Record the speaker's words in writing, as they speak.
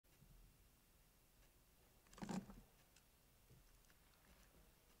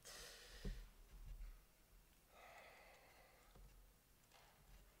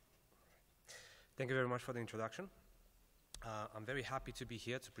Thank you very much for the introduction. I'm very happy to be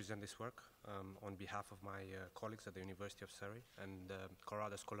here to present this work on behalf of my colleagues at the University of Surrey and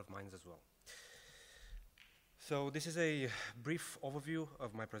Colorado School of Mines as well. So this is a brief overview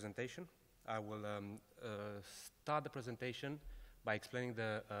of my presentation. I will start the presentation by explaining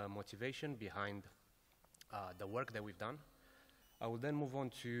the motivation behind the work that we've done. I will then move on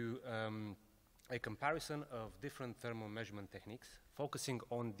to a comparison of different thermal measurement techniques, focusing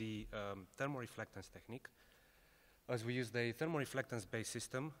on the thermoreflectance technique, as we use the thermoreflectance-based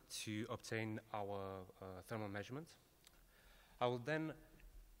system to obtain our thermal measurements. I will then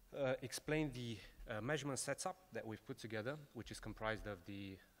explain the measurement setup that we've put together, which is comprised of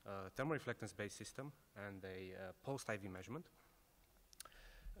the thermoreflectance-based system and a post-IV measurement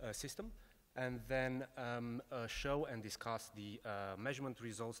system, and then show and discuss the measurement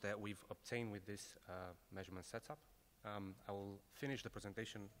results that we've obtained with this measurement setup. I will finish the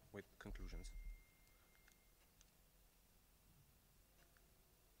presentation with conclusions.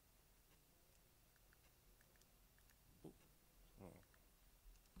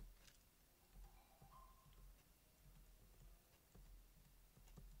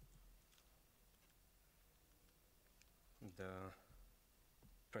 The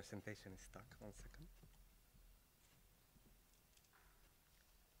presentation is stuck. 1 second.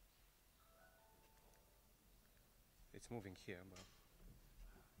 It's moving here, but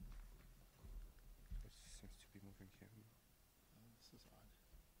it seems to be moving here. This is odd.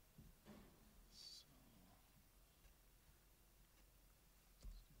 So, let's do this.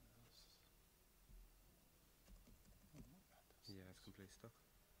 Yeah, it's completely stuck.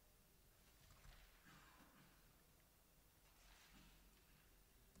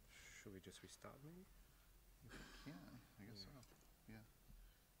 Should we just restart maybe? If we can, I guess so. Yeah.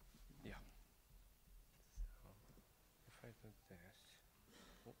 Yeah. So, if I do this.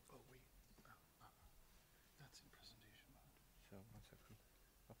 Oh, wait. That's in presentation mode. So, 1 second.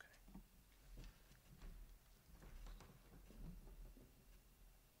 Okay.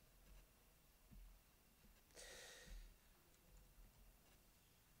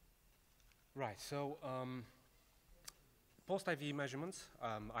 Right, so post-IV measurements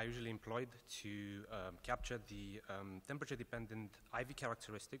are usually employed to capture the temperature-dependent IV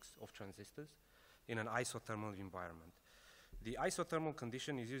characteristics of transistors in an isothermal environment. The isothermal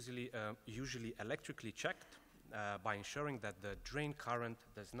condition is usually electrically checked by ensuring that the drain current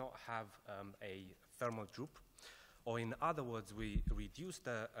does not have a thermal droop, or in other words, we reduce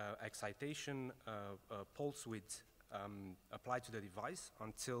the excitation pulse width applied to the device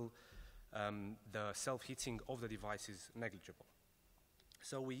until the self-heating of the device is negligible.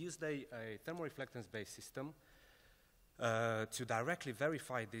 So we used a thermoreflectance-based system to directly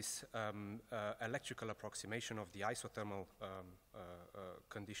verify this electrical approximation of the isothermal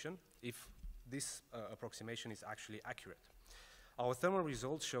condition, if this approximation is actually accurate. Our thermal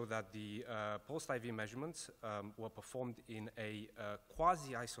results show that the post-IV measurements were performed in a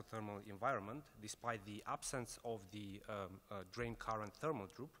quasi-isothermal environment, despite the absence of the drain current thermal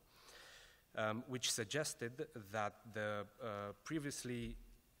droop, which suggested that the previously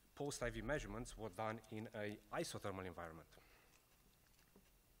post-IV measurements were done in an isothermal environment.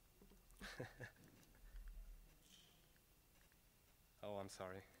 Oh, I'm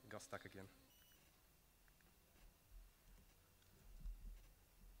sorry, it got stuck again.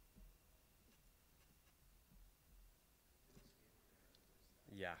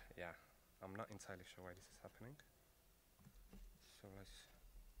 Yeah, I'm not entirely sure why this is happening. So let's...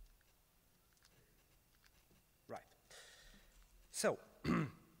 Right. So,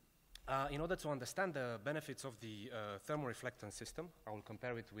 in order to understand the benefits of the thermoreflectance system, I will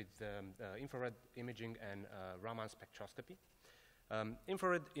compare it with infrared imaging and Raman spectroscopy.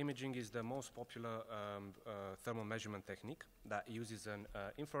 Infrared imaging is the most popular thermal measurement technique that uses an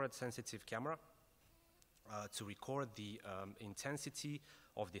infrared sensitive camera to record the intensity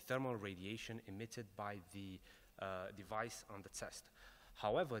of the thermal radiation emitted by the device on the test.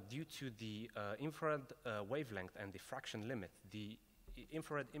 However, due to the infrared wavelength and diffraction limit, the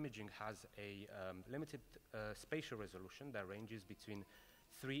infrared imaging has a limited spatial resolution that ranges between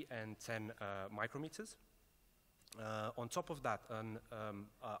 3 and 10 micrometers. On top of that, an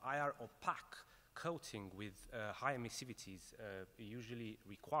IR opaque coating with high emissivity is usually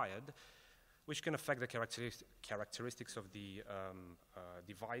required, which can affect the characteristics of the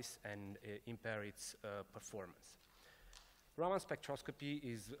device and impair its performance. Raman spectroscopy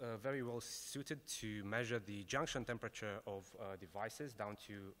is very well suited to measure the junction temperature of devices down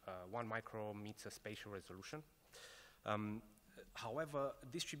to 1 micrometer spatial resolution. However,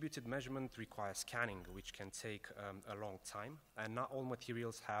 distributed measurement requires scanning, which can take a long time, and not all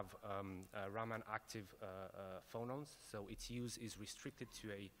materials have Raman active phonons, so its use is restricted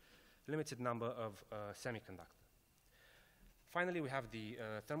to a limited number of semiconductors. Finally, we have the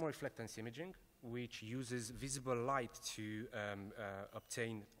thermoreflectance imaging, which uses visible light to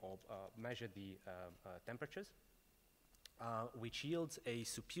obtain or measure the temperatures, which yields a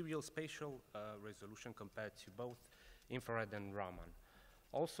superior spatial resolution compared to both infrared and Raman.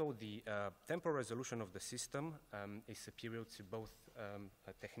 Also, the temporal resolution of the system is superior to both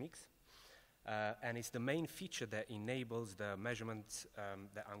techniques, and it's the main feature that enables the measurements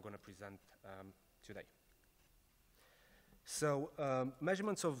that I'm going to present today. So,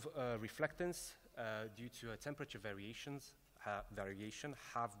 measurements of reflectance due to temperature variation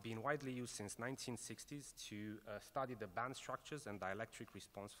have been widely used since 1960s to study the band structures and dielectric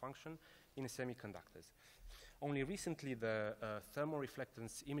response function in semiconductors. Only recently, the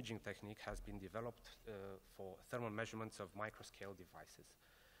thermoreflectance imaging technique has been developed for thermal measurements of microscale devices.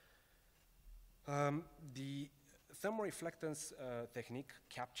 The thermoreflectance technique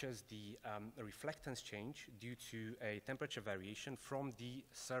captures the reflectance change due to a temperature variation from the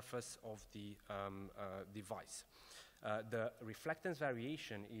surface of the device. The reflectance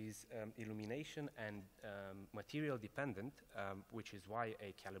variation is illumination and material dependent, which is why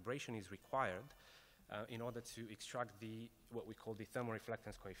a calibration is required in order to extract what we call the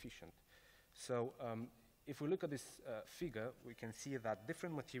thermoreflectance coefficient. So if we look at this figure, we can see that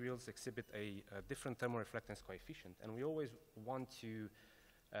different materials exhibit a different thermoreflectance coefficient, and we always want to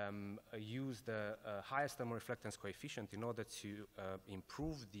use the highest thermoreflectance coefficient in order to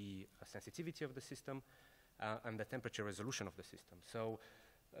improve the sensitivity of the system and the temperature resolution of the system. So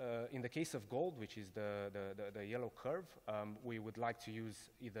in the case of gold, which is the yellow curve, we would like to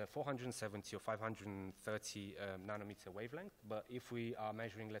use either 470 or 530 nanometer wavelength, but if we are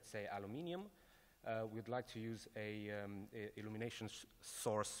measuring, let's say, aluminium, we'd like to use a illumination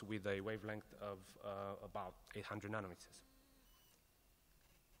source with a wavelength of about 800 nanometers.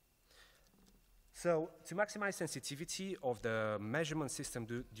 So, to maximize sensitivity of the measurement system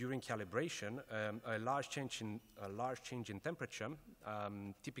during calibration, a large change in temperature,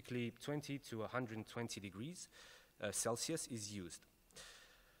 typically 20 to 120 degrees Celsius, is used.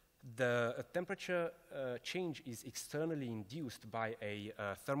 The temperature change is externally induced by a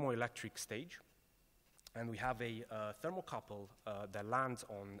thermoelectric stage, and we have a thermocouple that lands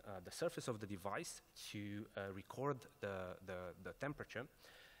on the surface of the device to record the temperature.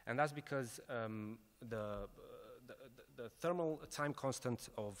 And that's because the thermal time constant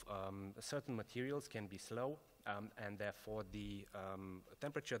of certain materials can be slow, and therefore the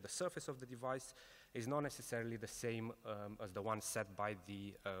temperature at the surface of the device is not necessarily the same as the one set by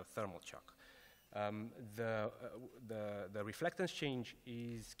the thermal chuck. The reflectance change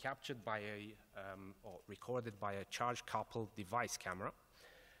is captured by or recorded by a charge-coupled device camera.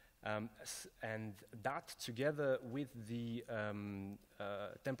 And that, together with the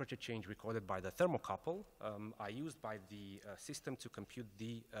temperature change recorded by the thermocouple, are used by the system to compute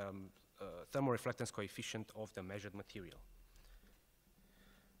the thermoreflectance coefficient of the measured material.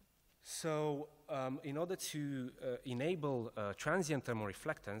 So, in order to enable transient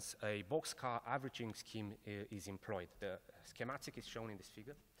thermoreflectance, a boxcar averaging scheme is employed. The schematic is shown in this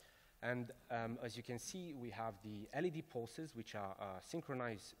figure. And as you can see, we have the LED pulses, which are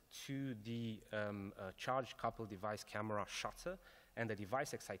synchronized to the charge-coupled device camera shutter and the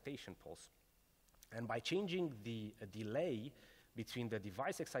device excitation pulse. And by changing the delay between the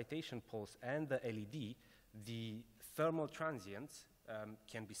device excitation pulse and the LED, the thermal transients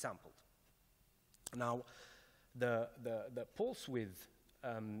can be sampled. Now, the pulse width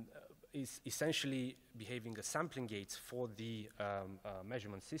is essentially behaving as sampling gates for the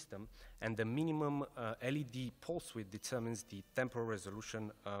measurement system, and the minimum LED pulse width determines the temporal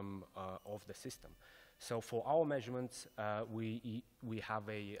resolution of the system. So for our measurements, we have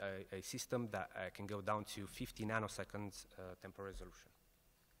a system that can go down to 50 nanoseconds temporal resolution.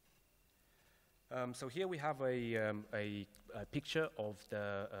 So here we have a picture of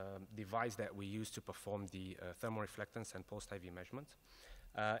the device that we use to perform the thermoreflectance and post-IV measurements.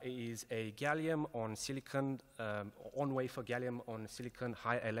 It is a gallium on silicon, on-wafer gallium on silicon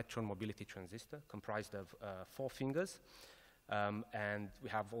high electron mobility transistor comprised of 4 fingers. And we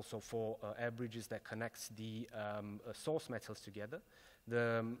have also 4 air bridges that connects the source metals together.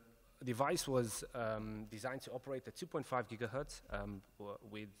 The device was designed to operate at 2.5 gigahertz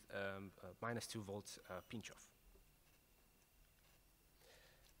with -2 volts pinch-off.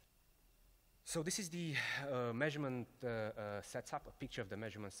 So this is the measurement setup, a picture of the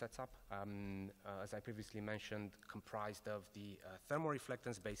measurement setup. As I previously mentioned, comprised of the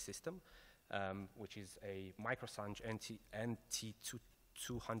thermoreflectance-based system, which is a microsunge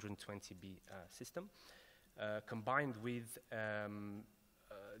NT220B system, combined with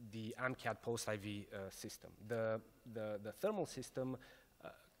the AMCAD pulse IV system. The thermal system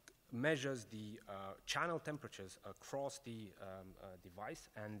measures the channel temperatures across the device,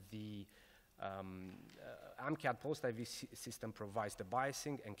 and the AMCAD pulse IV system provides the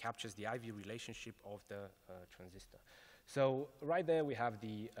biasing and captures the IV relationship of the transistor. So right there we have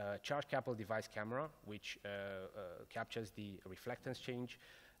the charge coupled device camera, which captures the reflectance change.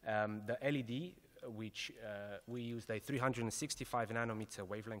 The LED, which we used a 365 nanometer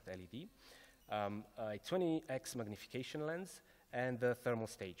wavelength LED, a 20x magnification lens, and the thermal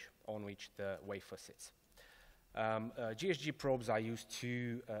stage on which the wafer sits. GSG probes are used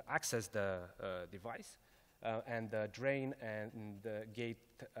to access the device, and the drain and the gate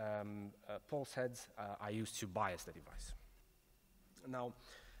pulse heads are used to bias the device. Now,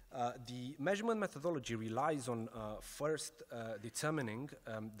 the measurement methodology relies on first determining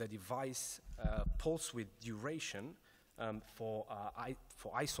the device pulse width duration for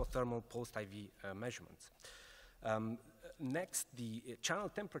isothermal pulse IV measurements. Next, the channel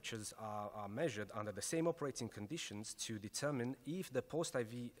temperatures are measured under the same operating conditions to determine if the pulse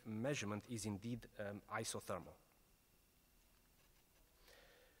IV measurement is indeed isothermal.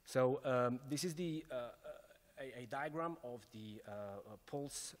 So this is the a diagram of the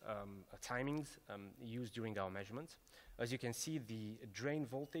pulse timings used during our measurements. As you can see, the drain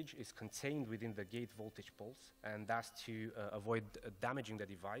voltage is contained within the gate voltage pulse, and that's to avoid damaging the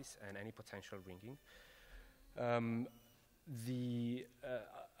device and any potential ringing. The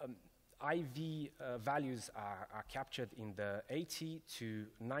IV values are captured in the 80 to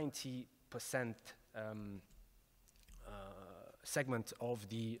 90% segment of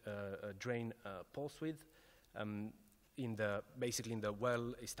the drain pulse width, basically in the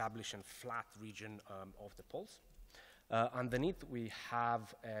well-established and flat region of the pulse. Underneath, we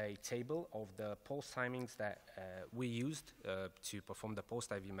have a table of the pulse timings that we used to perform the pulse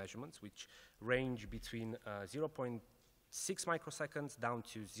IV measurements, which range between 0.6 microseconds down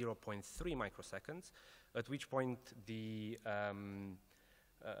to 0.3 microseconds, at which point the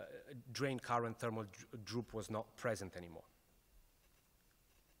drain current thermal droop was not present anymore.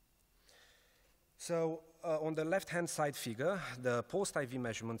 So on the left-hand side figure, the pulse IV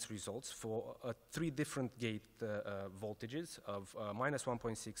measurements results for 3 different gate voltages of minus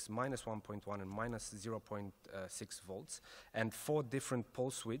 1.6, minus 1.1, and minus 0.6 volts, and 4 different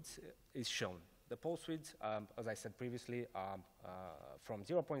pulse widths is shown. The pulse widths, as I said previously, are from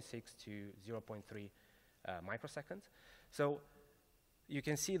 0.6 to 0.3 microseconds. So you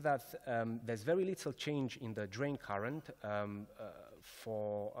can see that there's very little change in the drain current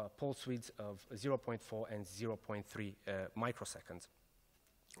for pulse widths of 0.4 and 0.3 microseconds,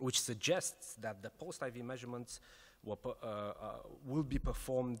 which suggests that the pulse IV measurements will be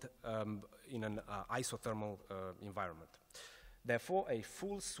performed in an isothermal environment. Therefore, a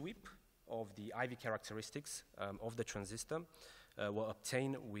full sweep of the IV characteristics of the transistor were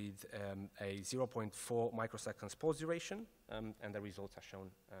obtained with a 0.4 microseconds pulse duration, and the results are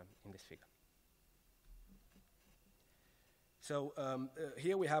shown in this figure. So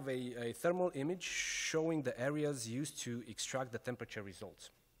here we have a thermal image showing the areas used to extract the temperature results.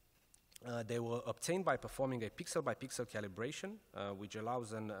 They were obtained by performing a pixel-by-pixel calibration, which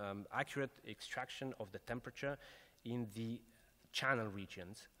allows an accurate extraction of the temperature in the channel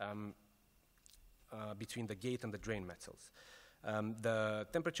regions between the gate and the drain metals. The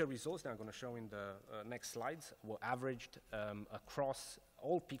temperature results that I'm going to show in the next slides were averaged across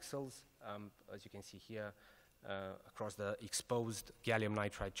all pixels, as you can see here, across the exposed gallium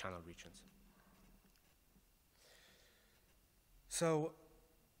nitride channel regions. So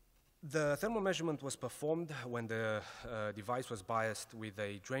the thermal measurement was performed when the device was biased with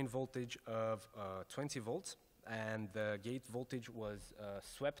a drain voltage of 20 volts, and the gate voltage was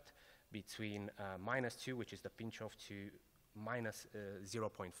swept between -2, which is the pinch-off, to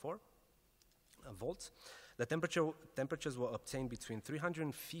 -0.4 volts. The temperatures were obtained between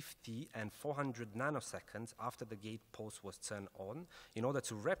 350 and 400 nanoseconds after the gate pulse was turned on, in order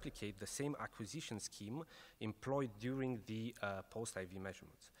to replicate the same acquisition scheme employed during the pulse IV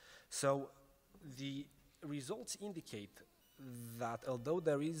measurements. So the results indicate that although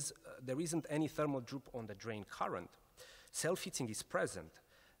there isn't any thermal droop on the drain current, self-heating is present,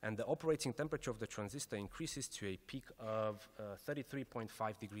 and the operating temperature of the transistor increases to a peak of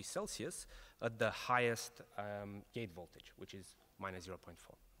 33.5 degrees Celsius at the highest gate voltage, which is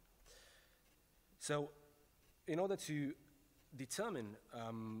 -0.4. So in order to determine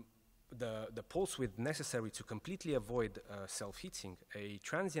the pulse width necessary to completely avoid self-heating, a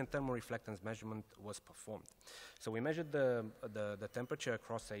transient thermoreflectance measurement was performed. So we measured the temperature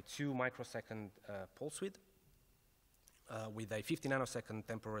across a 2 microsecond pulse width with a 50 nanosecond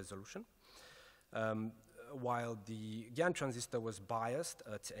temporal resolution, while the GaN transistor was biased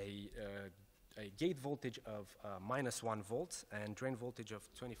at a gate voltage of -1 volt and drain voltage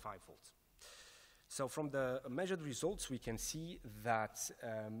of 25 volts. So from the measured results, we can see that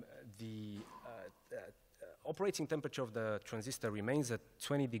the operating temperature of the transistor remains at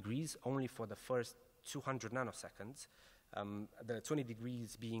 20 degrees only for the first 200 nanoseconds, the 20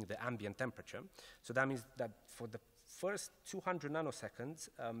 degrees being the ambient temperature. So that means that for the first 200 nanoseconds,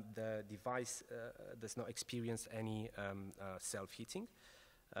 the device does not experience any self-heating.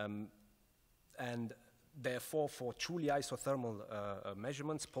 And therefore, for truly isothermal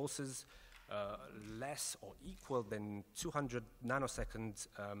measurements, pulses less or equal than 200 nanoseconds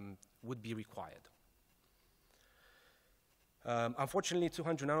would be required. Unfortunately,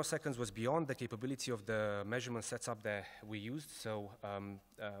 200 nanoseconds was beyond the capability of the measurement setup that we used, so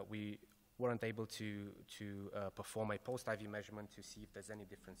we weren't able to perform a post-IV measurement to see if there's any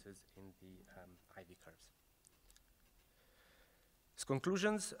differences in the IV curves. As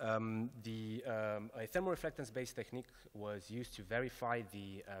conclusions, a thermoreflectance-based technique was used to verify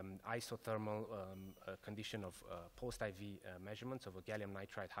the isothermal condition of post-IV measurements of a gallium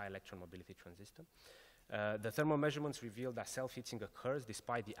nitride high electron mobility transistor. The thermal measurements revealed that self-heating occurs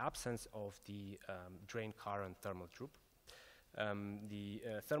despite the absence of the drain current thermal droop. The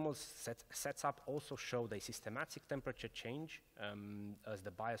thermal setup also showed a systematic temperature change as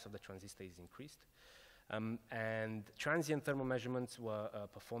the bias of the transistor is increased. And transient thermal measurements were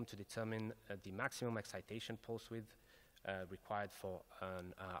performed to determine the maximum excitation pulse width required for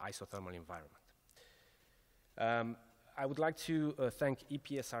an isothermal environment. I would like to thank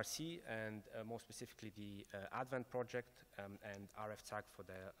EPSRC and more specifically the Advent project and ARFTG for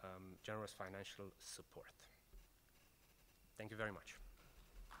their generous financial support. Thank you very much.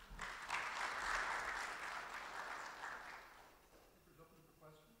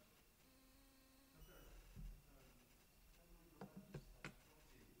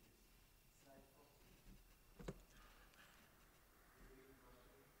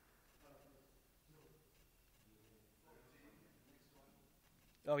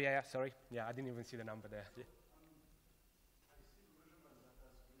 Oh, yeah, sorry. Yeah, I didn't even see the number there. Yeah.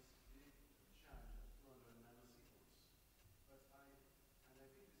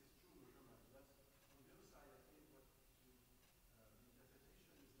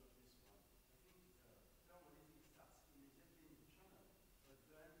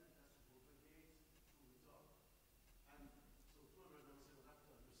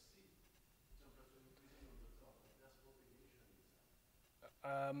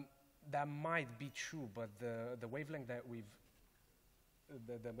 That might be true, but the wavelength that we've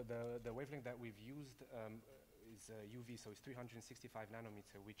the wavelength that we've used is UV, so it's 365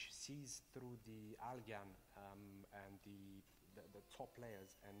 nanometer, which sees through the algan and the top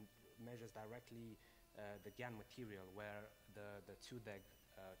layers and measures directly the GaN material where the 2-deg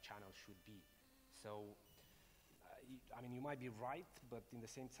channel should be. So, I mean, you might be right, but in the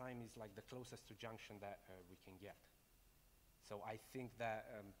same time, it's like the closest to junction that we can get. So I think that,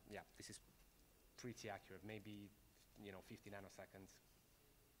 yeah, this is pretty accurate, maybe, 50 nanoseconds.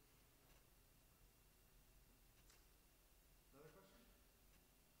 Another question?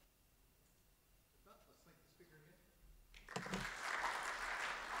 If not, let's thank the speaker again.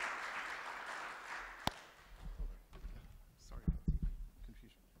 Sorry about the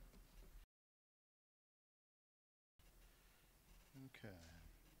confusion. Okay.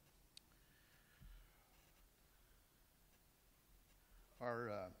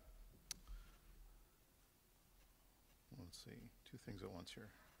 Let's see, two things at once here.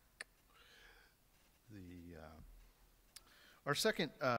 Our second